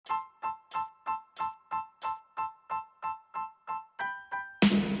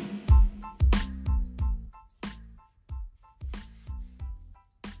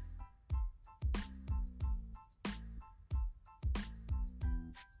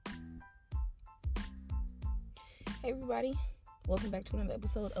Hey everybody, welcome back to another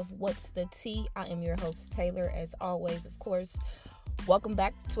episode of What's the Tea. I am your host Taylor, as always, of course. Welcome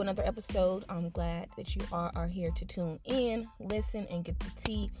back to another episode. I'm glad that you are here to tune in, listen, and get the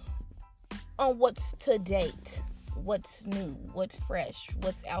tea on what's to date, what's new, what's fresh,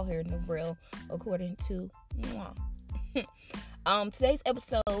 what's out here in the real, according to today's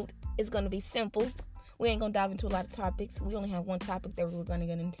episode is going to be simple. We ain't going to dive into a lot of topics. We only have one topic that we're going to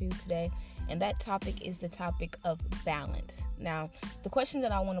get into today, and that topic is the topic of balance. Now, the question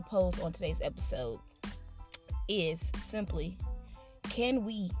that I want to pose on today's episode is simply, can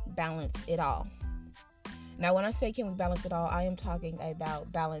we balance it all? Now, when I say can we balance it all, I am talking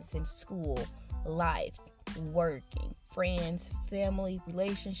about balance in school, life, working, friends, family,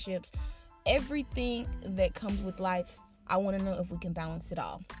 relationships, everything that comes with life. I want to know if we can balance it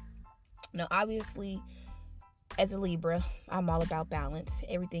all. Now, obviously, as a Libra, I'm all about balance.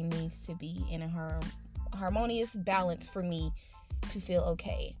 Everything needs to be in a harmonious balance for me to feel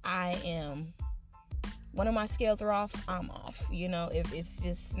okay. One of my scales are off, I'm off. If it's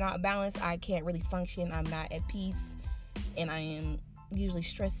just not balanced, I can't really function. I'm not at peace, and I am usually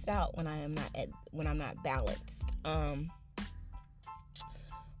stressed out when I'm not balanced.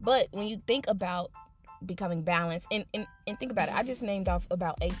 But when you think about becoming balanced, and think about it, I just named off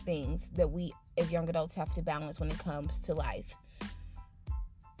about 8 things that we as young adults have to balance when it comes to life.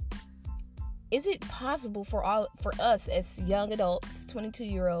 Is it possible for us as young adults,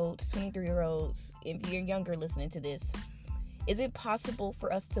 22-year-olds, 23-year-olds, if you're younger listening to this, is it possible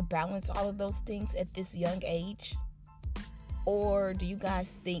for us to balance all of those things at this young age? Or do you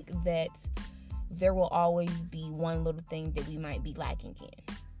guys think that there will always be one little thing that we might be lacking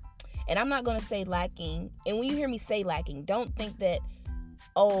in? And I'm not going to say lacking. And when you hear me say lacking, don't think that,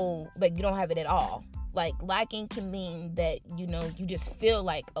 but you don't have it at all. Like, lacking can mean that, you just feel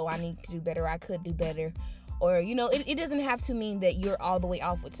like, I need to do better. I could do better. Or, it doesn't have to mean that you're all the way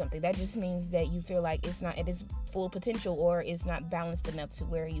off with something. That just means that you feel like it's not at its full potential, or it's not balanced enough to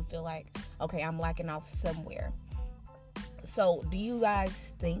where you feel like, okay, I'm lacking off somewhere. So do you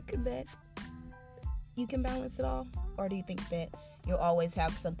guys think that you can balance it all? Or do you think that you'll always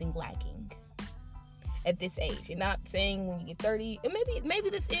have something lacking at this age? And not saying when you get 30, and maybe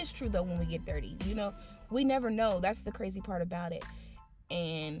this is true though when we get 30, we never know. That's the crazy part about it.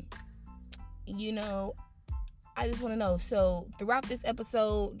 And I just want to know. So throughout this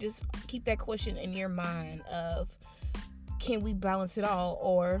episode, just keep that question in your mind of, can we balance it all?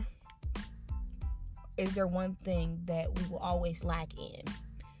 Or is there one thing that we will always lack in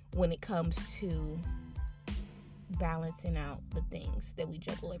when it comes to balancing out the things that we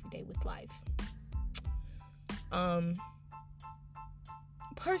juggle every day with life?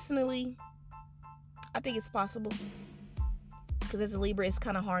 Personally, I think it's possible, because as a Libra, it's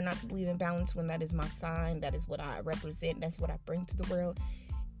kind of hard not to believe in balance when that is my sign. That is what I represent. That's what I bring to the world,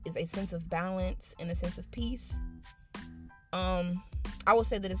 is a sense of balance and a sense of peace. I will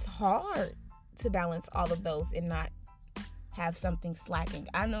say that it's hard to balance all of those and not have something slacking.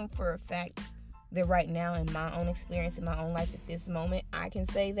 I know for a fact that right now, in my own experience, in my own life at this moment, I can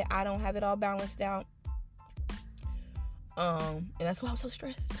say that I don't have it all balanced out. And that's why I'm so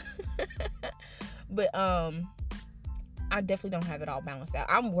stressed. But I definitely don't have it all balanced out.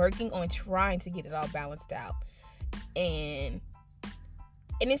 I'm working on trying to get it all balanced out. And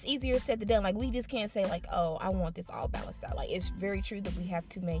it's easier said than done. Like, we just can't say like, I want this all balanced out. Like, it's very true that we have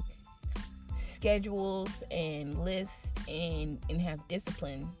to make schedules and lists and have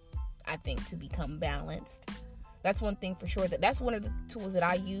discipline, I think, to become balanced. That's one thing for sure. That's one of the tools that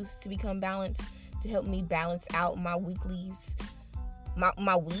I use to become balanced, to help me balance out my weeklies,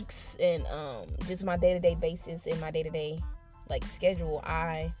 my weeks, and just my day-to-day basis and my day-to-day schedule.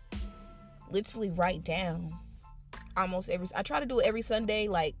 I literally write down I try to do it every Sunday,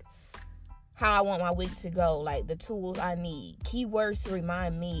 how I want my week to go, the tools I need, keywords to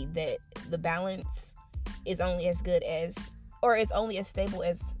remind me that the balance is only as good as, or it's only as stable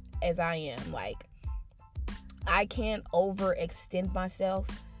as I am. I can't overextend myself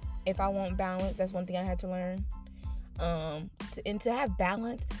if I want balance. That's one thing I had to learn. To have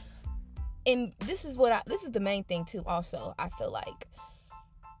balance, and this is the main thing too. Also, I feel like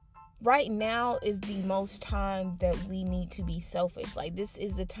right now is the most time that we need to be selfish. This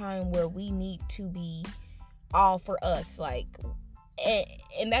is the time where we need to be all for us.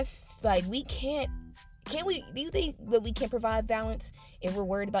 And that's we can't. Can we? Do you think that we can provide balance if we're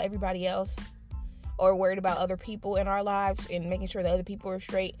worried about everybody else, or worried about other people in our lives and making sure that other people are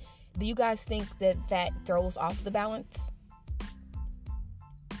straight? Do you guys think that throws off the balance?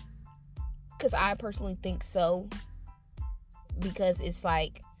 Because I personally think so. Because it's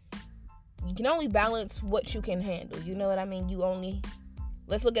you can only balance what you can handle. You know what I mean?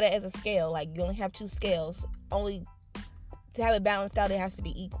 Let's look at it as a scale. Like, you only have 2 scales. Only to have it balanced out, it has to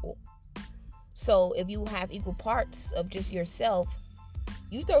be equal. So if you have equal parts of just yourself,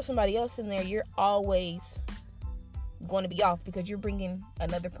 you throw somebody else in there, you're always going to be off, because you're bringing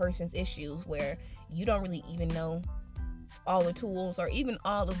another person's issues where you don't really even know all the tools or even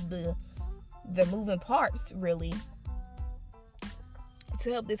all of the moving parts really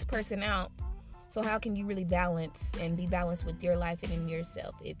to help this person out. So how can you really balance and be balanced with your life and in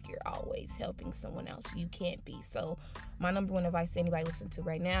yourself if you're always helping someone else? You can't be. So my number one advice to anybody listening to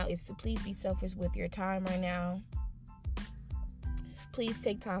right now is to please be selfish with your time right now. Please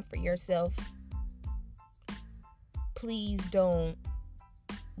take time for yourself. Please don't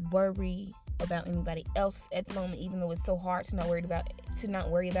worry about anybody else at the moment, even though it's so hard to not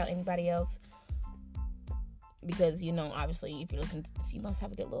worry about anybody else. Because, obviously, if you're listening to this, you must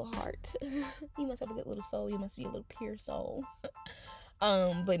have a good little heart. You must have a good little soul. You must be a little pure soul.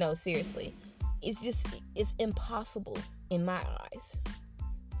 But no, seriously. It's impossible, in my eyes,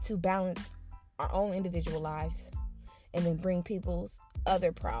 to balance our own individual lives and then bring people's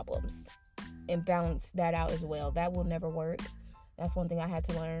other problems and balance that out as well. That will never work. That's one thing I had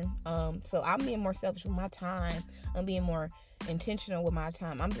to learn. So I'm being more selfish with my time. I'm being more intentional with my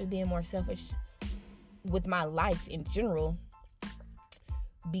time. I'm just being more selfish with my life in general,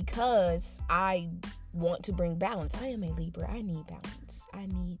 because I want to bring balance. I am a Libra. I need balance. I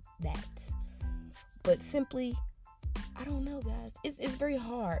need that. But simply, I don't know, guys. It's very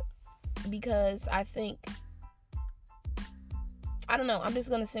hard, because I think, I don't know. I'm just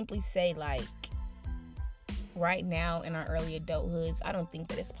going to simply say, like, right now in our early adulthoods, I don't think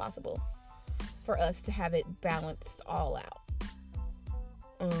that it's possible for us to have it balanced all out.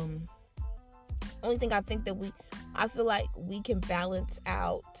 Only thing I think that I feel like we can balance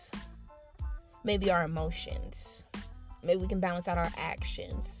out maybe our emotions. Maybe we can balance out our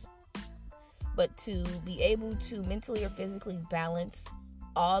actions. But to be able to mentally or physically balance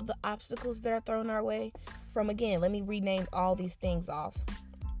all the obstacles that are thrown our way from, again, let me rename all these things off.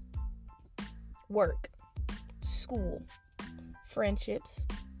 Work, school, friendships,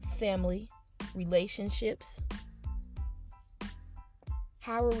 family, relationships.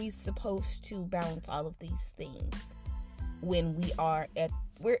 How are we supposed to balance all of these things when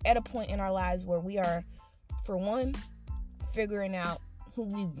we're at a point in our lives where we are, for one, figuring out who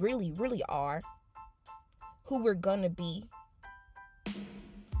we really, really are, who we're gonna be,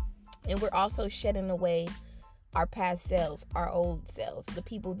 and we're also shedding away our past selves, our old selves, the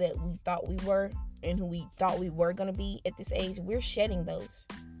people that we thought we were and who we thought we were gonna be at this age. We're shedding those.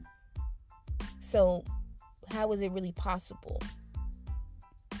 So how is it really possible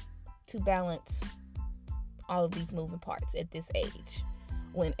to balance all of these moving parts at this age,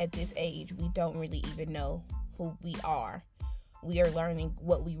 when at this age we don't really even know who we are? We are learning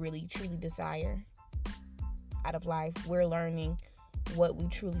what we really truly desire out of life. We're learning what we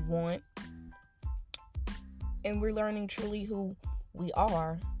truly want, and we're learning truly who we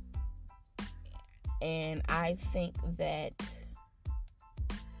are. And I think that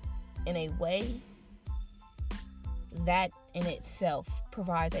in a way, that in itself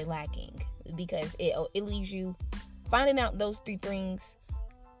provides a lacking, because it leaves you finding out those 3 things.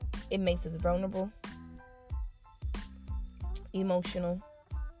 It makes us vulnerable, emotional,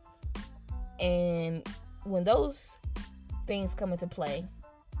 and when those things come into play,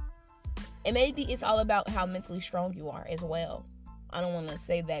 and maybe it's all about how mentally strong you are as well. I don't want to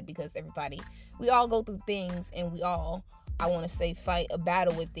say that, because we all go through things, and we all, I want to say, fight a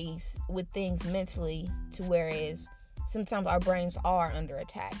battle with things mentally, to whereas sometimes our brains are under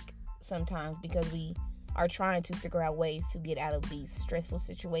attack sometimes, because we are trying to figure out ways to get out of these stressful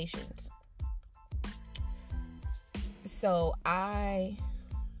situations. So I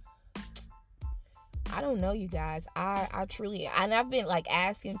don't know, you guys. I truly, and I've been like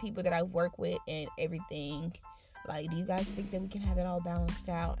asking people that I work with and everything, like, do you guys think that we can have it all balanced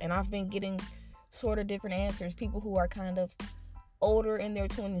out? And I've been getting sort of different answers. People who are kind of older in their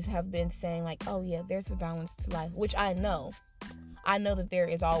 20s have been saying, like, oh yeah, there's a balance to life, which I know that there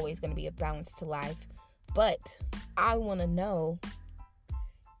is always going to be a balance to life, but I want to know,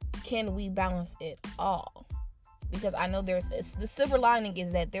 can we balance it all? Because I know the silver lining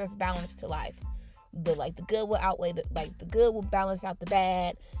is that there's balance to life. The good will outweigh the good will balance out the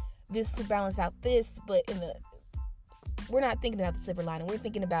bad. This will balance out this, but we're not thinking about the silver lining. We're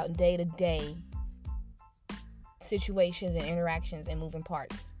thinking about day-to-day situations and interactions and moving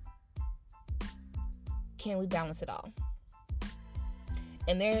parts. Can we balance it all?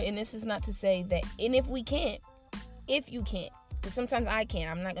 And this is not to say that, and if you can't, Because sometimes I can.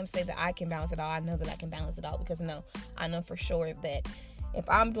 I'm not going to say that I can balance it all. I know that I can balance it all, because no, I know for sure that if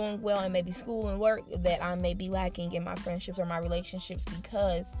I'm doing well in maybe school and work, that I may be lacking in my friendships or my relationships,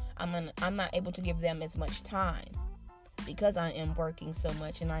 because I'm not able to give them as much time, because I am working so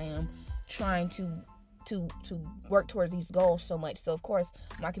much and I am trying to work towards these goals so much. So of course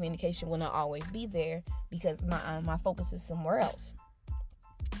my communication will not always be there, because my focus is somewhere else.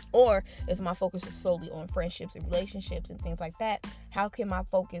 Or if my focus is solely on friendships and relationships and things like that, how can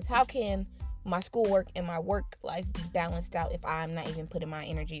my schoolwork and my work life be balanced out if I'm not even putting my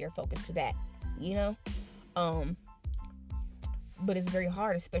energy or focus to that, you know? But it's very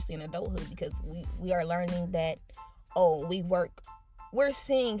hard, especially in adulthood, because we are learning that, we're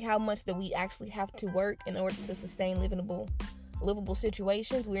seeing how much that we actually have to work in order to sustain livable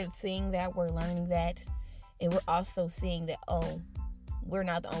situations. We're seeing that, we're learning that, and we're also seeing that, we're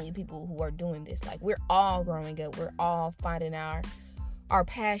not the only people who are doing this. Like, we're all growing up. We're all finding our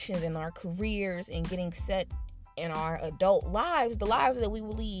passions and our careers and getting set in our adult lives, the lives that we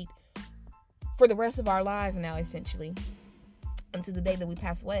will lead for the rest of our lives now, essentially, until the day that we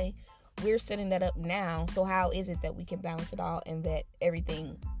pass away. We're setting that up now. So how is it that we can balance it all, and that we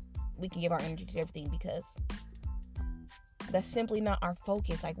can give our energy to everything? Because that's simply not our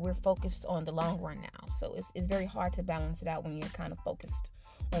focus. Like, we're focused on the long run now. So it's very hard to balance it out when you're kind of focused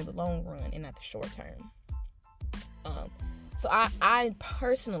on the long run and not the short term. So I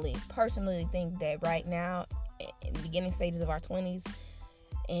personally think that right now, in the beginning stages of our 20s,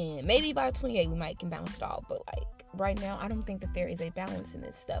 and maybe by 28 we can balance it all, but like right now, I don't think that there is a balance in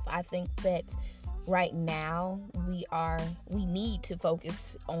this stuff. I think that right now we need to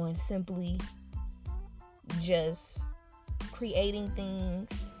focus on simply just creating things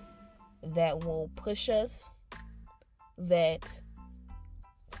that will push us, that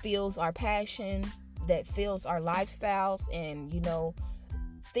fuels our passion, that fuels our lifestyles, and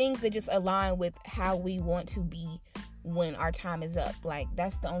things that just align with how we want to be when our time is up. Like,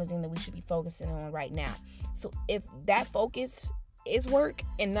 that's the only thing that we should be focusing on right now. So if that focus is work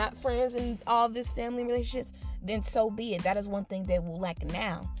and not friends and all this family relationships, then so be it. That is one thing that we'll lack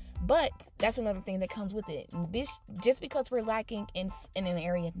now. But that's another thing that comes with it. Just because we're lacking in an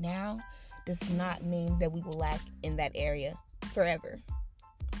area now does not mean that we will lack in that area forever.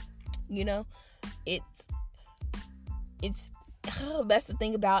 That's the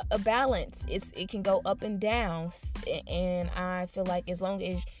thing about a balance. It can go up and down, and I feel like as long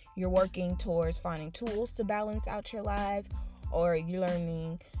as you're working towards finding tools to balance out your life, or you're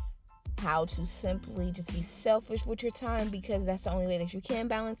learning how to simply just be selfish with your time, because that's the only way that you can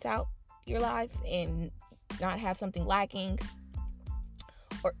balance out your life and not have something lacking.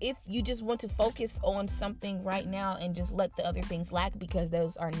 Or if you just want to focus on something right now and just let the other things lack because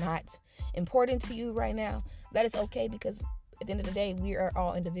those are not important to you right now, that is okay, because at the end of the day, we are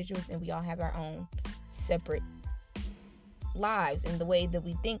all individuals and we all have our own separate lives, and the way that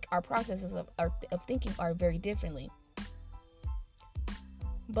we think, our processes of thinking are very differently.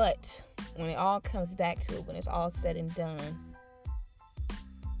 But when it all comes back to it, when it's all said and done,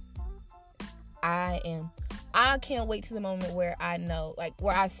 I can't wait to the moment where I know, like,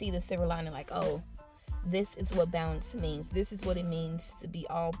 where I see the silver lining, like, oh, this is what balance means. This is what it means to be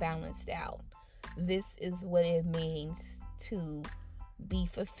all balanced out. This is what it means to be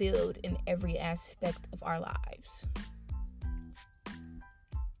fulfilled in every aspect of our lives.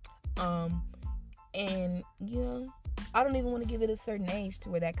 And I don't even want to give it a certain age to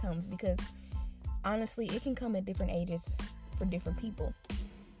where that comes, because honestly, it can come at different ages for different people.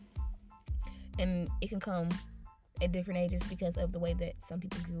 And it can come at different ages because of the way that some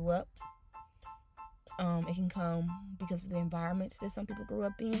people grew up. It can come because of the environments that some people grew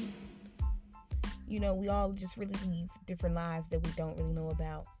up in. We all just really live different lives that we don't really know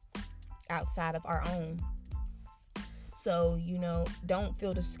about outside of our own. So, don't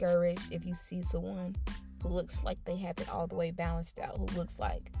feel discouraged if you see someone who looks like they have it all the way balanced out, who looks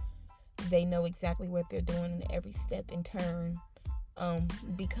like they know exactly what they're doing in every step and turn,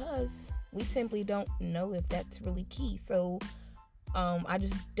 because we simply don't know if that's really key. So I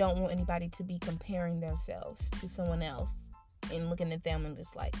just don't want anybody to be comparing themselves to someone else and looking at them and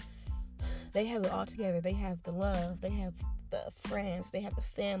just like, they have it all together. They have the love, they have the friends, they have the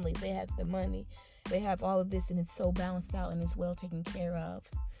family, they have the money, they have all of this, and it's so balanced out and it's well taken care of.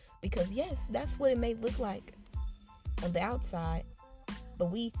 Because yes, that's what it may look like on the outside, but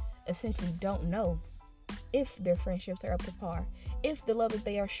we essentially don't know if their friendships are up to par, if the love that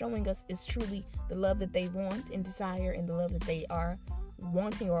they are showing us is truly the love that they want and desire, and the love that they are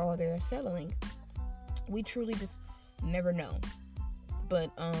wanting or they're settling. We truly just never know.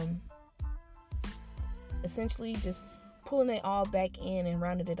 But essentially just pulling it all back in and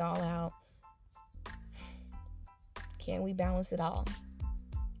rounding it all out, can we balance it all?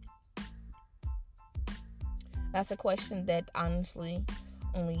 That's a question that honestly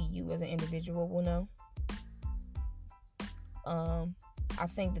only you as an individual will know. I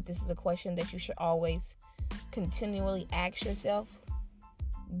think that this is a question that you should always continually ask yourself,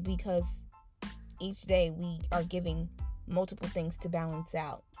 because each day we are giving multiple things to balance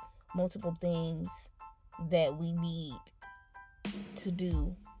out, multiple things that we need to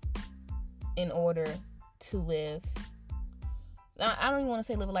do in order to live. Now, I don't even want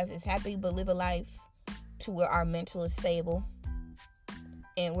to say live a life that's happy, but live a life to where our mental is stable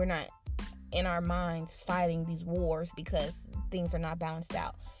and we're not in our minds fighting these wars because things are not balanced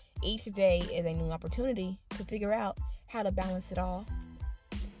out. Each day is a new opportunity to figure out how to balance it all.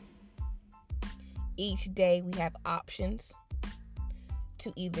 Each day we have options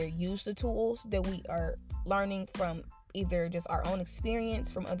to either use the tools that we are learning from either just our own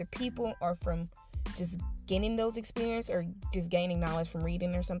experience from other people, or from just gaining those experience, or just gaining knowledge from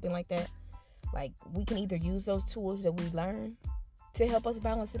reading or something like that. Like, we can either use those tools that we learn to help us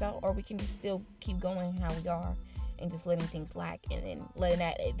balance it out, or we can just still keep going how we are and just letting things lack, and then letting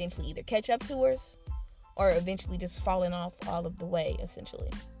that eventually either catch up to us or eventually just falling off all of the way, essentially.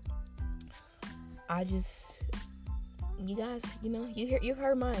 You guys, you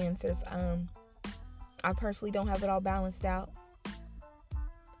heard my answers. I personally don't have it all balanced out.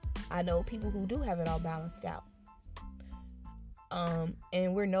 I know people who do have it all balanced out.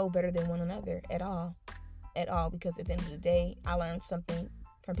 And we're no better than one another at all, because at the end of the day, I learned something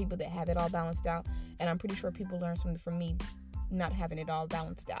from people that have it all balanced out, and I'm pretty sure people learn something from me not having it all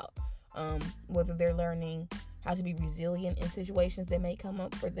balanced out. Whether they're learning how to be resilient in situations that may come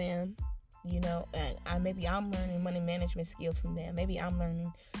up for them, and maybe I'm learning money management skills from them. Maybe I'm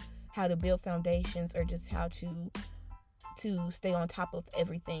learning how to build foundations, or just how to stay on top of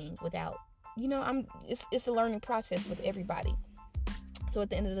everything without, it's a learning process with everybody. So at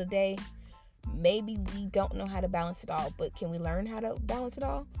the end of the day, maybe we don't know how to balance it all, but can we learn how to balance it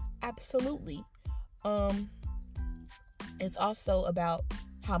all? Absolutely. It's also about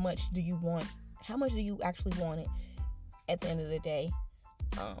how much do you actually want it at the end of the day.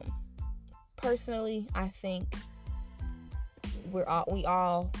 Personally, I think we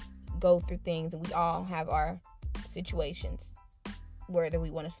all go through things, and we all have our situations, whether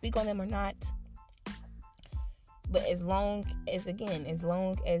we want to speak on them or not. But as long as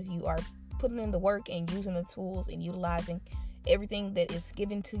you are putting in the work and using the tools and utilizing everything that is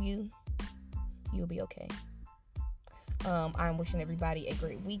given to you, you'll be okay. I'm wishing everybody a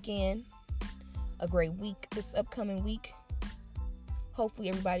great weekend, a great week this upcoming week. Hopefully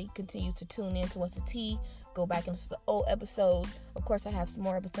everybody continues to tune in to What's the Tea. Go back into the old episodes. Of course, I have some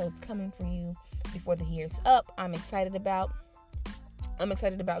more episodes coming for you before the year's up. I'm excited about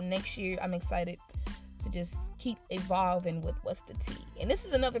next year. I'm excited to just keep evolving with What's the Tea. And this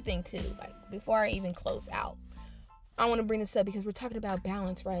is another thing too, like, before I even close out, I want to bring this up because we're talking about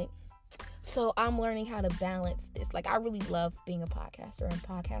balance, right? So I'm learning how to balance this. Like, I really love being a podcaster and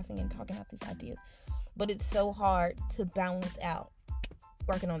podcasting and talking about these ideas, but it's so hard to balance out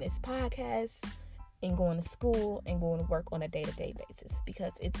working on this podcast and going to school and going to work on a day-to-day basis,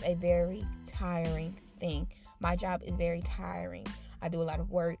 because it's a very tiring thing. My job is very tiring. I do a lot of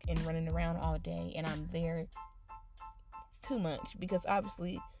work and running around all day, and I'm there too much because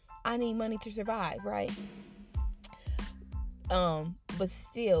obviously I need money to survive, right? But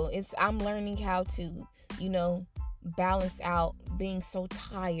still, I'm learning how to, balance out being so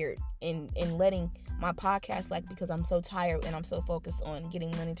tired and letting my podcast, like, because I'm so tired and I'm so focused on getting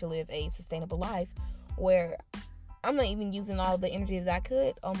money to live a sustainable life, where I'm not even using all the energy that I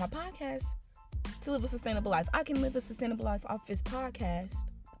could on my podcast to live a sustainable life. I can live a sustainable life off this podcast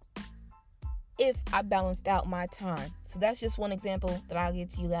if I balanced out my time. So that's just one example that I'll give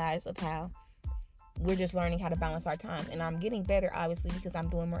to you guys of how we're just learning how to balance our time. And I'm getting better, obviously, because I'm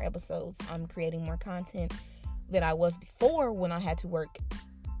doing more episodes. I'm creating more content than I was before, when I had to work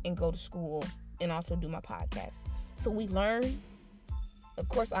and go to school and also do my podcast. So we learn. Of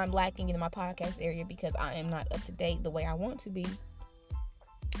course, I'm lacking in my podcast area because I am not up to date the way I want to be.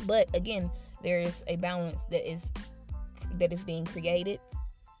 But again, there is a balance that is being created,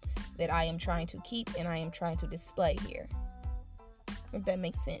 that I am trying to keep and I am trying to display here, if that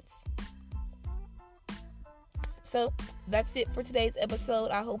makes sense. So that's it for today's episode.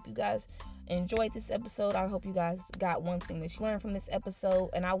 I hope you guys enjoyed this episode. I hope you guys got one thing that you learned from this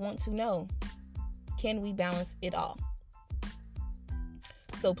episode. And I want to know, can we balance it all?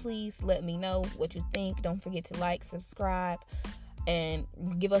 So please let me know what you think. Don't forget to like, subscribe. and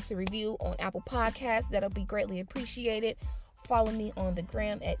give us a review on Apple Podcasts. That'll be greatly appreciated. Follow me on the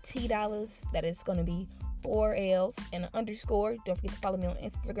gram at T-Dollars. That is going to be 4 L's and an underscore. Don't forget to follow me on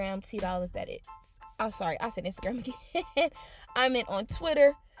Instagram, T-Dollars. That is, oh, sorry, I said Instagram again. I'm on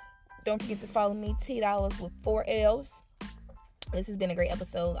Twitter. Don't forget to follow me, T-Dollars with 4 L's. This has been a great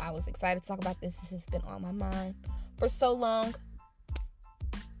episode. I was excited to talk about this. This has been on my mind for so long.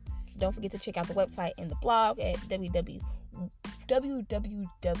 Don't forget to check out the website and the blog at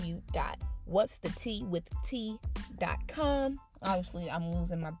www.whatsthet.com. Obviously, I'm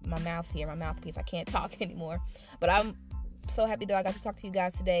losing my mouth here, my mouthpiece. I can't talk anymore. But I'm so happy that I got to talk to you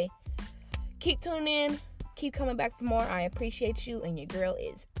guys today. Keep tuning in. Keep coming back for more. I appreciate you, and your girl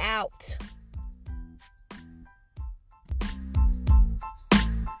is out.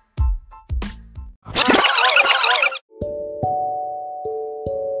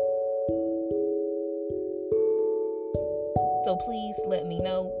 So please let me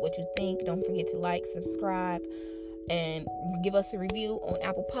know what you think. Don't forget to like, subscribe, and give us a review on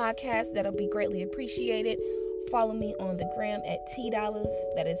Apple Podcasts. That'll be greatly appreciated. Follow me on the gram at T-Dollars.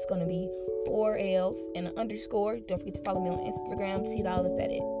 That is going to be 4 L's and an underscore. Don't forget to follow me on Instagram, T-Dollars.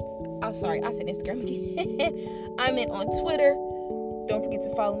 That is, oh, sorry, I said Instagram again. I'm on Twitter. Don't forget to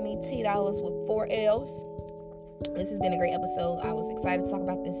follow me, T-Dollars with 4 L's. This has been a great episode. I was excited to talk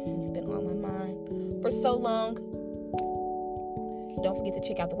about this. This has been on my mind for so long. Don't forget to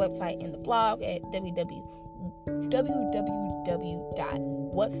check out the website and the blog at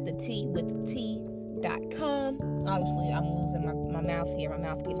www.whatsthet.com. Obviously, I'm losing my mouth here, my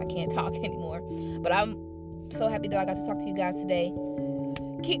mouthpiece. I can't talk anymore. But I'm so happy that I got to talk to you guys today.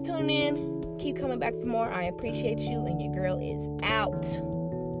 Keep tuning in. Keep coming back for more. I appreciate you, and your girl is out.